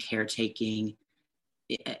wellness and caretaking,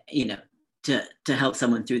 to help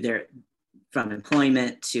someone through from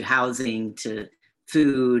employment to housing to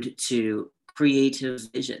food to creative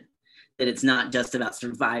vision, that it's not just about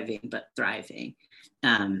surviving but thriving.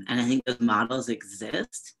 And I think those models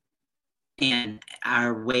exist, and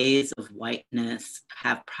our ways of whiteness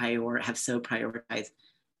have so prioritized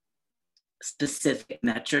specific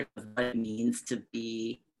metric of what it means to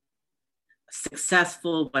be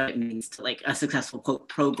successful, what it means to like a successful quote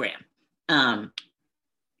program,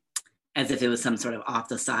 as if it was some sort of off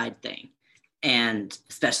the side thing. And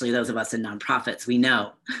especially those of us in nonprofits, we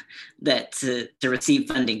know that to receive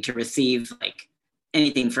funding, to receive like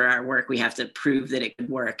anything for our work, we have to prove that it could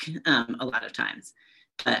work a lot of times.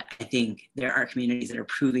 But I think there are communities that are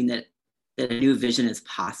proving that a new vision is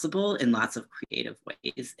possible in lots of creative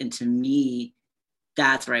ways. And to me,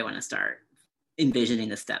 that's where I want to start envisioning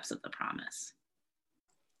the steps of the promise.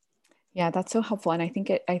 Yeah, that's so helpful. And I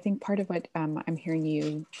think part of what I'm hearing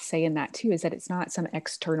you say in that too, is that it's not some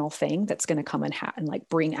external thing that's going to come and like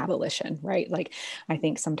bring abolition, right? Like, I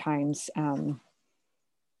think sometimes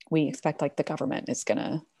we expect like the government is going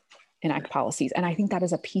to enact policies. And I think that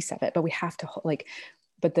is a piece of it, but we have to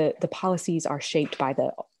but the policies are shaped by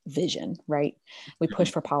the vision, right? We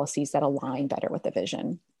push for policies that align better with the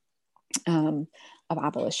vision of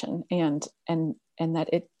abolition, and that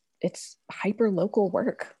it's hyper local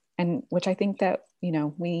work. And which I think that,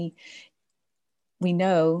 we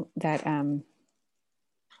know that,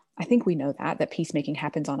 I think we know that peacemaking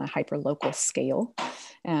happens on a hyper local scale.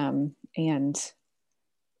 And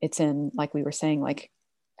it's in, like we were saying, like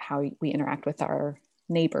how we interact with our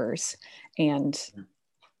neighbors, and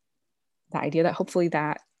the idea that hopefully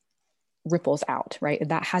that ripples out, right?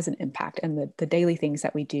 That has an impact, and the daily things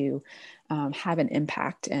that we do have an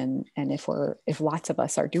impact. And if lots of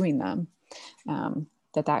us are doing them,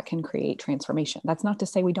 that can create transformation. That's not to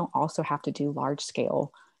say we don't also have to do large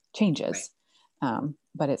scale changes, right.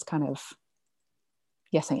 But it's kind of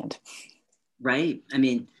yes and. Right. I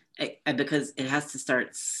mean, because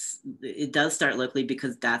it does start locally,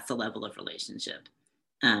 because that's the level of relationship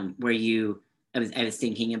where I was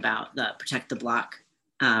thinking about the Protect the Block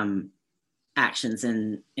actions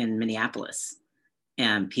in Minneapolis,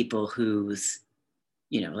 and people whose,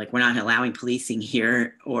 like, we're not allowing policing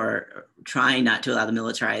here or trying not to allow the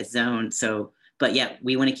militarized zone. So but yeah,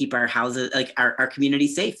 we want to keep our houses, like our community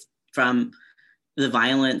safe from the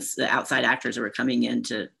violence, the outside actors that were coming in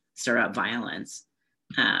to stir up violence.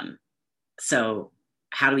 So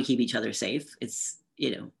how do we keep each other safe? It's,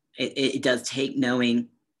 it does take knowing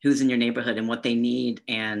who's in your neighborhood and what they need,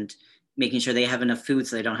 and making sure they have enough food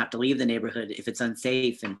so they don't have to leave the neighborhood if it's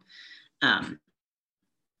unsafe. And right,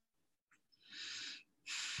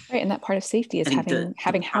 and that part of safety is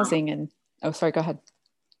having housing and oh, sorry, go ahead.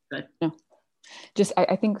 No, just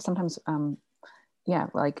I think sometimes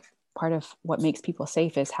like part of what makes people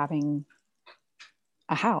safe is having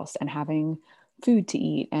a house and having food to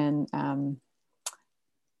eat, and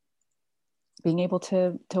being able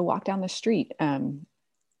to walk down the street, and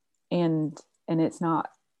it's not,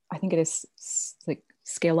 I think it is like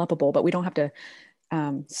scale upable, but we don't have to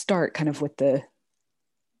start kind of with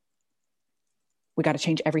we got to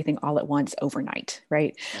change everything all at once overnight,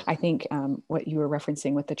 right? I think what you were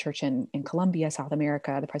referencing with the church in Colombia, South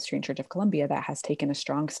America, the Presbyterian Church of Colombia, that has taken a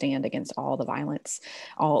strong stand against all the violence,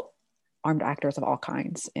 all armed actors of all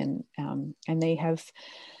kinds, and they have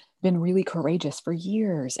been really courageous for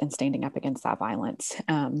years in standing up against that violence,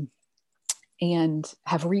 and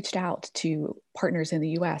have reached out to partners in the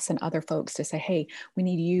US and other folks to say, hey, we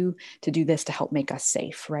need you to do this to help make us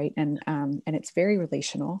safe, right? And it's very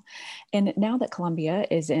relational. And now that Colombia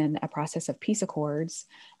is in a process of peace accords,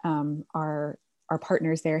 our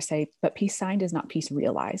partners there say, but peace signed is not peace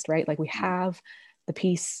realized, right? Like we have the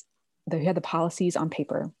peace, we had the policies on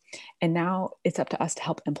paper, and now it's up to us to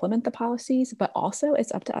help implement the policies, but also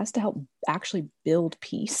it's up to us to help actually build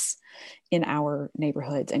peace in our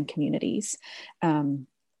neighborhoods and communities. And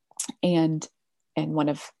one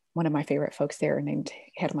of my favorite folks there, named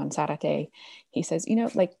Herman Zarate, he says,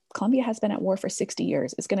 like Colombia has been at war for 60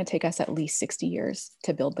 years. It's going to take us at least 60 years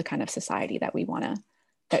to build the kind of society that we want to,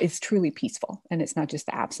 that is truly peaceful. And it's not just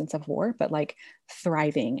the absence of war, but like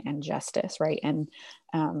thriving and justice, right? And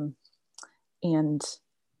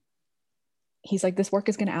he's like, this work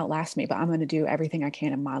is going to outlast me, but I'm going to do everything I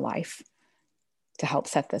can in my life to help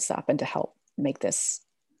set this up and to help make this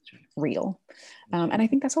real. And I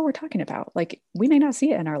think that's what we're talking about. Like, we may not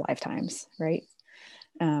see it in our lifetimes, right?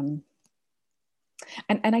 And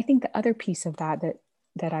I think the other piece of that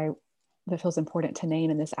feels important to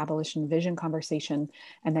name in this abolition vision conversation,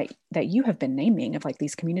 and that you have been naming, of like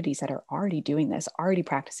these communities that are already doing this, already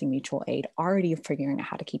practicing mutual aid, already figuring out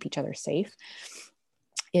how to keep each other safe,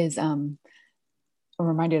 is I'm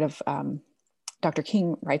reminded of Dr.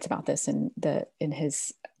 King writes about this in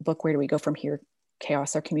his book, Where Do We Go From Here?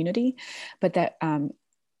 Chaos or Community, but that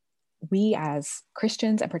we as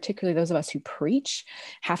Christians, and particularly those of us who preach,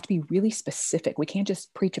 have to be really specific. We can't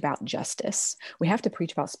just preach about justice. We have to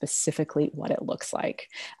preach about specifically what it looks like.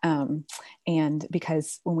 And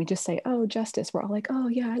because when we just say, oh, justice, we're all like, oh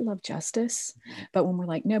yeah, I love justice. But when we're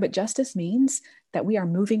like, no, but justice means that we are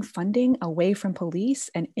moving funding away from police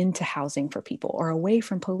and into housing for people, or away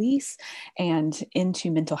from police and into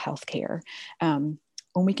mental health care.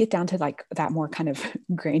 When we get down to like that more kind of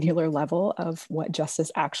granular level of what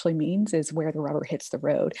justice actually means, is where the rubber hits the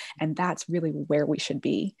road. And that's really where we should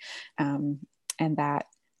be. And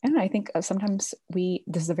I think sometimes this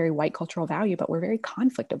is a very white cultural value, but we're very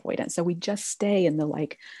conflict avoidant. So we just stay in the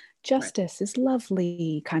like, justice is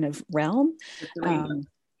lovely kind of realm.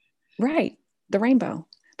 Right. The rainbow.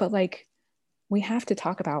 But like, we have to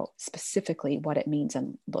talk about specifically what it means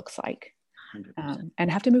and looks like.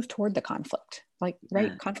 And have to move toward the conflict. Like,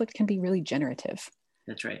 right, conflict can be really generative.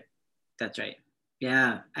 That's right.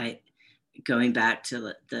 Yeah, going back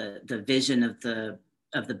to the vision of the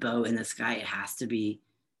bow in the sky, it has to be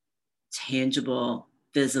tangible,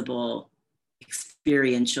 visible,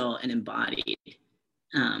 experiential, and embodied,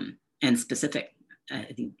 and specific. I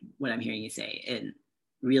think what I'm hearing you say, and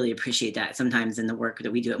really appreciate that. Sometimes in the work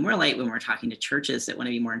that we do at More Light, when we're talking to churches that want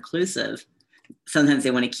to be more inclusive, sometimes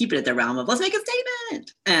they want to keep it at the realm of, let's make a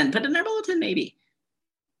statement and put it in our bulletin, maybe.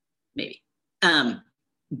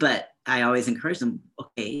 But I always encourage them,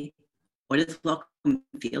 okay, what does welcome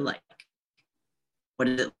feel like? What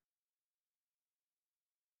is it?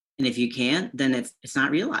 And if you can't, then it's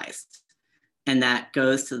not realized. And that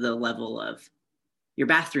goes to the level of your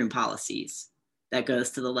bathroom policies. That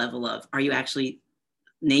goes to the level of, are you actually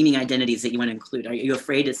naming identities that you want to include? Are you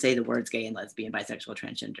afraid to say the words gay and lesbian, bisexual,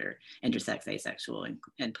 transgender, intersex, asexual,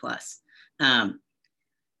 and plus?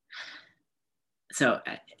 So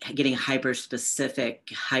getting hyper specific,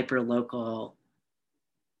 hyper local,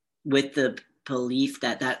 with the belief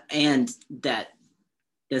that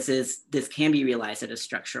this can be realized in a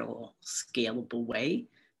structural, scalable way.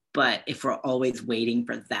 But if we're always waiting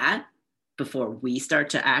for that before we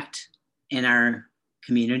start to act in our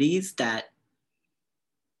communities, that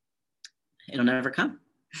it'll never come,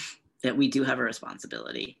 that we do have a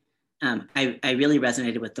responsibility. I really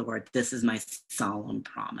resonated with the word, this is my solemn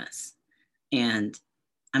promise. And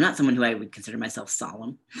I'm not someone who I would consider myself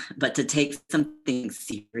solemn, but to take something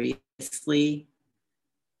seriously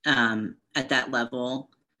at that level,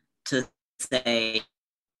 to say,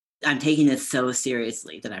 I'm taking this so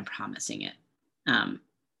seriously that I'm promising it.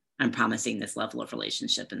 I'm promising this level of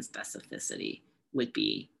relationship and specificity would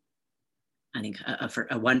be, I think,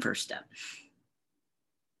 a one first step.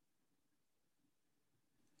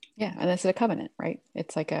 Yeah, and that's a covenant, right?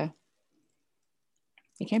 It's like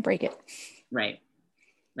you can't break it. Right.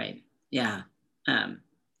 Yeah. And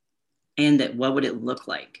that what would it look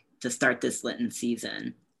like to start this Lenten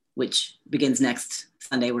season, which begins next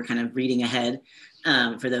Sunday. We're kind of reading ahead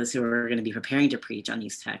for those who are going to be preparing to preach on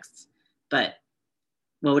these texts. But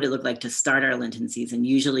what would it look like to start our Lenten season?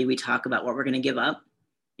 Usually we talk about what we're going to give up.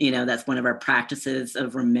 That's one of our practices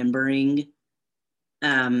of remembering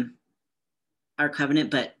our covenant,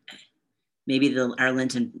 but maybe our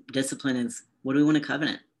Lenten discipline is, what do we want to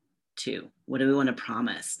covenant to? What do we want to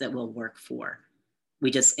promise that we'll work for? We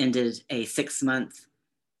just ended a 6-month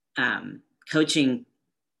coaching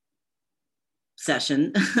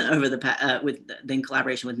session over in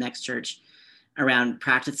collaboration with Next Church around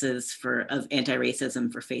practices of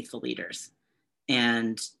anti-racism for faithful leaders.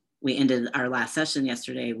 And we ended our last session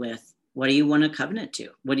yesterday with, what do you want to covenant to?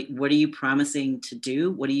 What are you promising to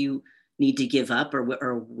do? What do you need to give up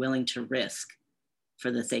or willing to risk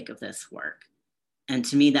for the sake of this work? And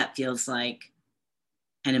to me, that feels like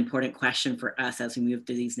an important question for us as we move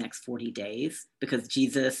through these next 40 days, because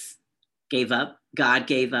Jesus gave up, God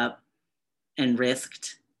gave up and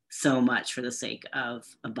risked so much for the sake of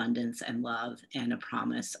abundance and love and a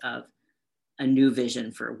promise of a new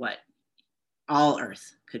vision for what all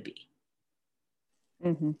earth could be.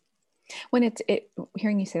 Mm-hmm. When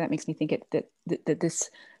hearing you say that makes me think that this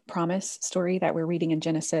promise story that we're reading in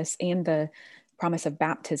Genesis and the promise of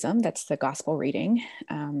baptism, that's the gospel reading,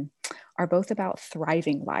 are both about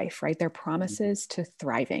thriving life, right? They're promises to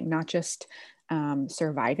thriving, not just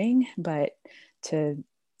surviving, but to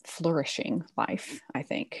flourishing life, I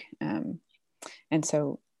think. And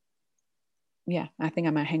so, yeah, I think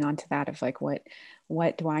I'm gonna hang on to that of like,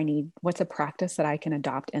 what do I need? What's a practice that I can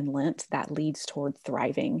adopt in Lent that leads toward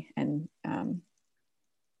thriving and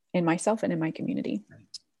in myself and in my community.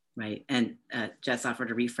 Right. And Jess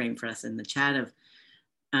offered a reframe for us in the chat of,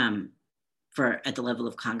 for at the level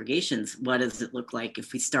of congregations, what does it look like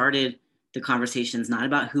if we started the conversations not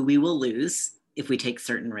about who we will lose if we take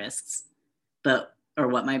certain risks, or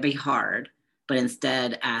what might be hard, but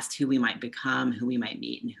instead asked who we might become, who we might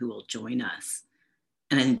meet, and who will join us.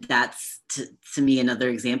 And I think that's, to me, another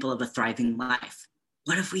example of a thriving life.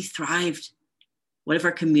 What if we thrived? What if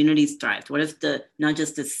our communities thrived? What if not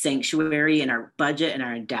just the sanctuary and our budget and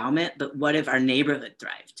our endowment, but what if our neighborhood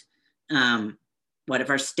thrived? What if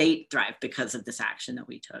our state thrived because of this action that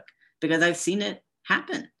we took? Because I've seen it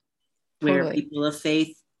happen where people of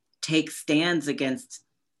faith take stands against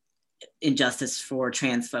injustice for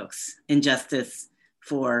trans folks, injustice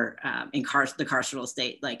for the carceral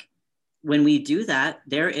state. Like, when we do that,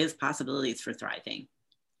 there is possibilities for thriving,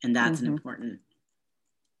 and that's an important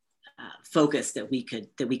focus that we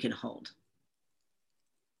can hold.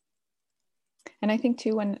 And I think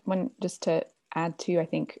too, when just to add to, I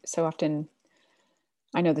think so often,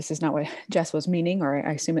 I know this is not what Jess was meaning, or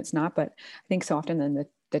I assume it's not, but I think so often in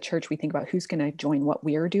the church, we think about who's going to join what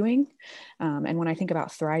we're doing. And when I think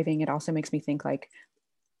about thriving, it also makes me think like,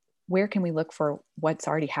 where can we look for what's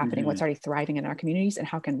already happening, what's already thriving in our communities, and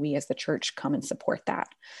how can we as the church come and support that?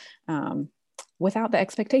 Without the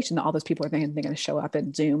expectation that all those people are going to show up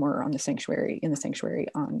in Zoom or in the sanctuary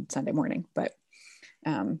on Sunday morning. But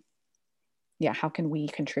how can we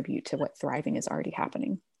contribute to what thriving is already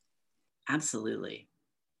happening? Absolutely.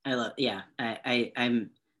 I'm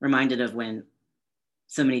reminded of when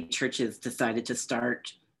so many churches decided to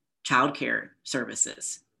start childcare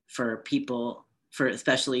services for people,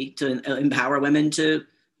 especially to empower women to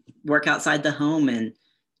work outside the home and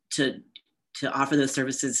to offer those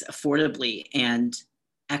services affordably and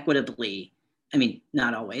equitably. I mean,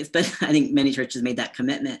 not always, but I think many churches made that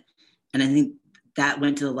commitment. And I think that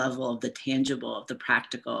went to the level of the tangible, of the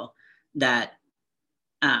practical, that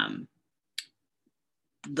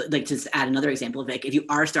like, just add another example of, like, if you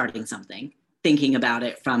are starting something, thinking about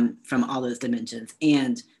it from all those dimensions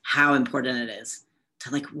and how important it is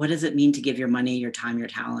to, like, what does it mean to give your money, your time, your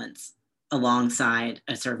talents alongside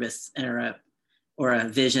a service or a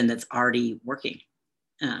vision that's already working.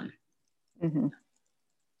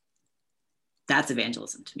 That's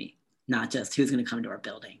evangelism to me, not just who's going to come to our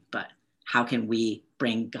building, but how can we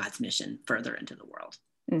bring God's mission further into the world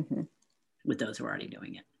with those who are already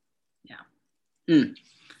doing it. Yeah.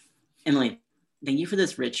 Emily, thank you for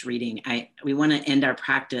this rich reading. We want to end our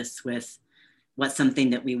practice with what's something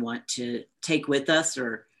that we want to take with us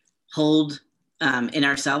or hold in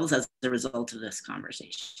ourselves as a result of this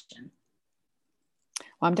conversation.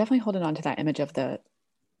 Well, I'm definitely holding on to that image of the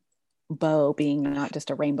bow being not just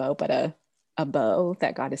a rainbow, but a bow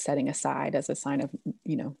that God is setting aside as a sign of,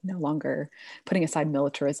 no longer putting aside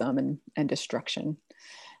militarism and destruction.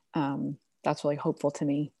 That's really hopeful to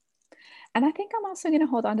me. And I think I'm also going to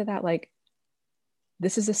hold on to that, like,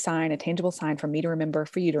 this is a sign, a tangible sign for me to remember,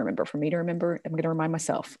 for you to remember, for me to remember. I'm going to remind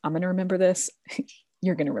myself, I'm going to remember this.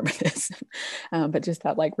 You're going to remember this. But just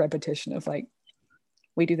that like repetition of like,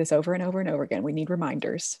 we do this over and over and over again. We need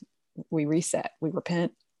reminders. We reset, we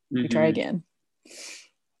repent, we try again.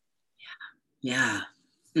 Yeah.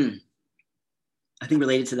 I think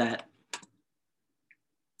related to that,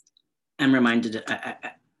 I'm reminded,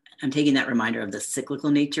 I'm taking that reminder of the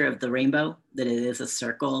cyclical nature of the rainbow, that it is a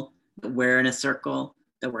circle, that we're in a circle,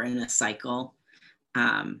 that we're in a cycle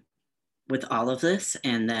with all of this,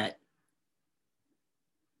 and that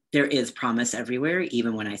there is promise everywhere,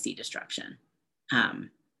 even when I see destruction,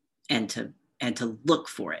 and to look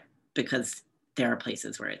for it, because there are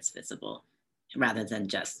places where it's visible, rather than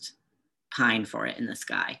just pine for it in the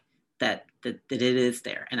sky, that it is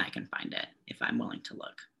there and I can find it if I'm willing to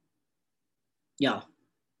look. Y'all,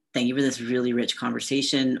 thank you for this really rich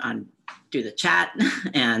conversation through the chat.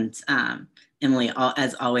 And Emily,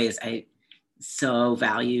 as always, I so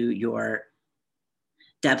value your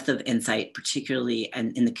depth of insight, particularly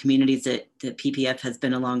in the communities that PPF has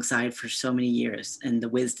been alongside for so many years, and the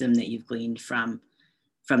wisdom that you've gleaned from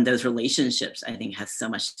those relationships, I think has so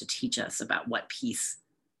much to teach us about what peace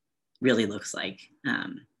really looks like,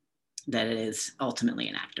 that it is ultimately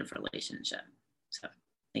an active relationship. So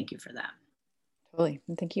thank you for that. Totally.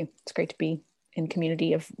 And thank you. It's great to be in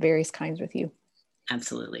community of various kinds with you.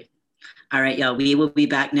 Absolutely. All right, y'all. We will be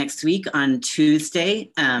back next week on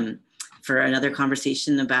Tuesday for another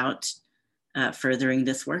conversation about furthering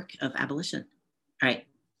this work of abolition. All right.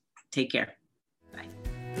 Take care.